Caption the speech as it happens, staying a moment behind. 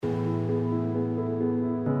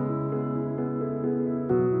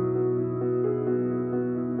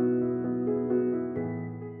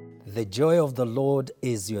The joy of the Lord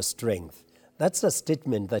is your strength. That's a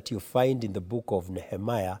statement that you find in the book of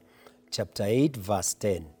Nehemiah, chapter 8, verse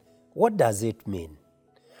 10. What does it mean?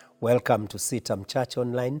 Welcome to CITAM Church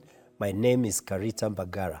Online. My name is Karita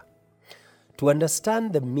Mbagara. To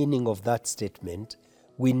understand the meaning of that statement,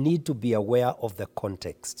 we need to be aware of the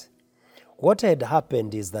context. What had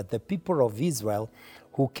happened is that the people of Israel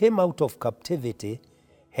who came out of captivity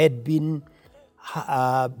had been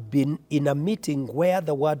in a meeting where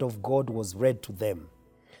the word of God was read to them.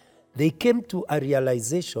 They came to a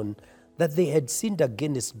realization that they had sinned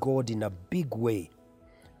against God in a big way.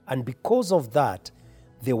 And because of that,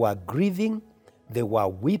 they were grieving, they were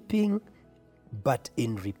weeping, but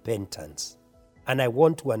in repentance. And I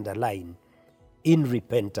want to underline, in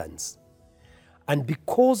repentance. And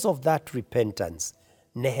because of that repentance,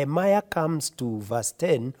 Nehemiah comes to verse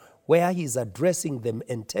 10, where he's addressing them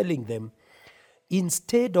and telling them,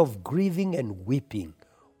 instead of grieving and weeping,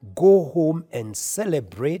 go home and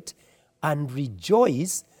celebrate and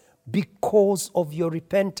rejoice because of your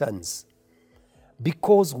repentance.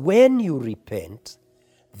 Because when you repent,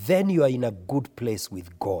 then you are in a good place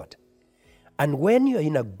with God. And when you're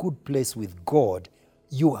in a good place with God,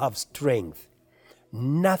 you have strength.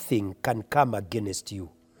 Nothing can come against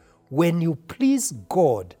you. When you please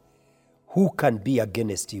God, who can be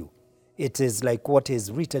against you? It is like what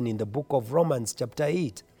is written in the book of Romans chapter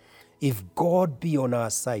 8. If God be on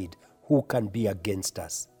our side, who can be against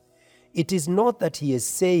us? It is not that he is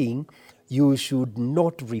saying you should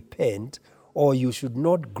not repent or you should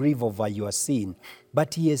not grieve over your sin,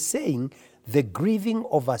 but he is saying the grieving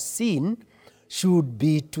of a sin should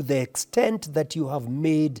be to the extent that you have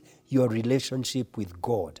made your relationship with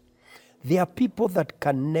God. There are people that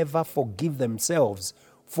can never forgive themselves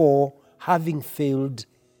for having failed,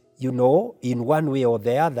 in one way or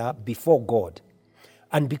the other before God.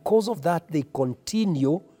 And because of that, they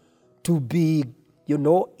continue to be,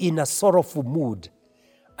 in a sorrowful mood.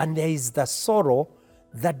 And there is the sorrow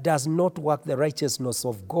that does not work the righteousness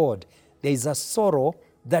of God. There is a sorrow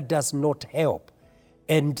that does not help.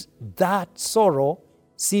 And that sorrow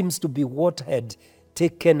seems to be what had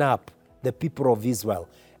taken up the people of Israel.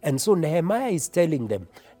 And so Nehemiah is telling them,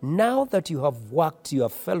 now that you have worked your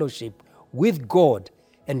fellowship with God,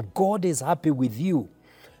 and God is happy with you,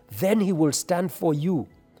 then he will stand for you,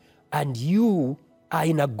 and you are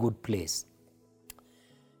in a good place.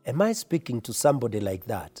 Am I speaking to somebody like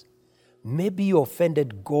that? Maybe you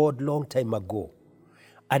offended God long time ago,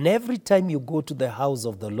 and every time you go to the house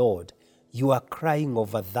of the Lord, you are crying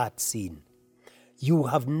over that sin. You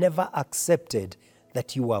have never accepted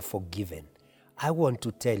that you are forgiven. I want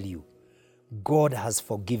to tell you, God has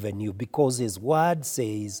forgiven you because his word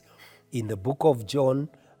says in the book of John,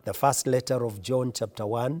 the first letter of John chapter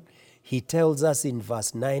 1, he tells us in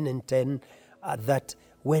verse 9 and 10 that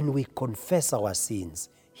when we confess our sins,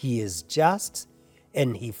 he is just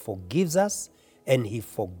and he forgives us and he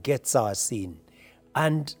forgets our sin.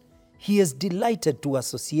 And he is delighted to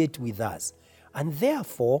associate with us. And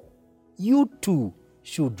therefore, you too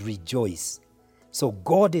should rejoice. So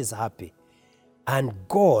God is happy and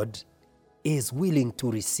God is willing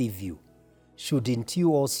to receive you. Shouldn't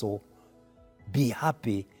you also be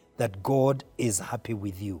happy that God is happy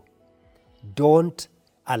with you? Don't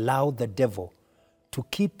allow the devil to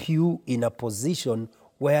keep you in a position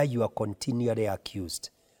where you are continually accused,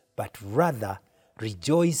 but rather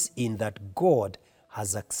rejoice in that God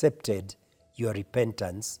has accepted your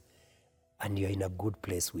repentance and you're in a good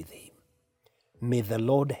place with him. May the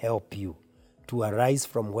Lord help you to arise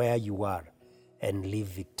from where you are and live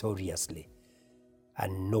victoriously,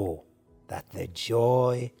 and know that the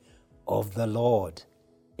joy of the Lord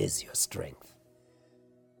is your strength.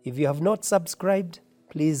 If you have not subscribed,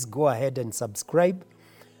 please go ahead and subscribe.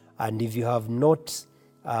 And if you have not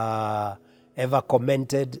ever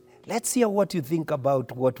commented, let's hear what you think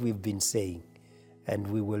about what we've been saying. And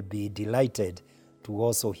we will be delighted to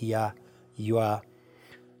also hear your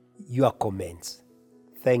comments.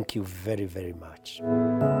 Thank you very, very much.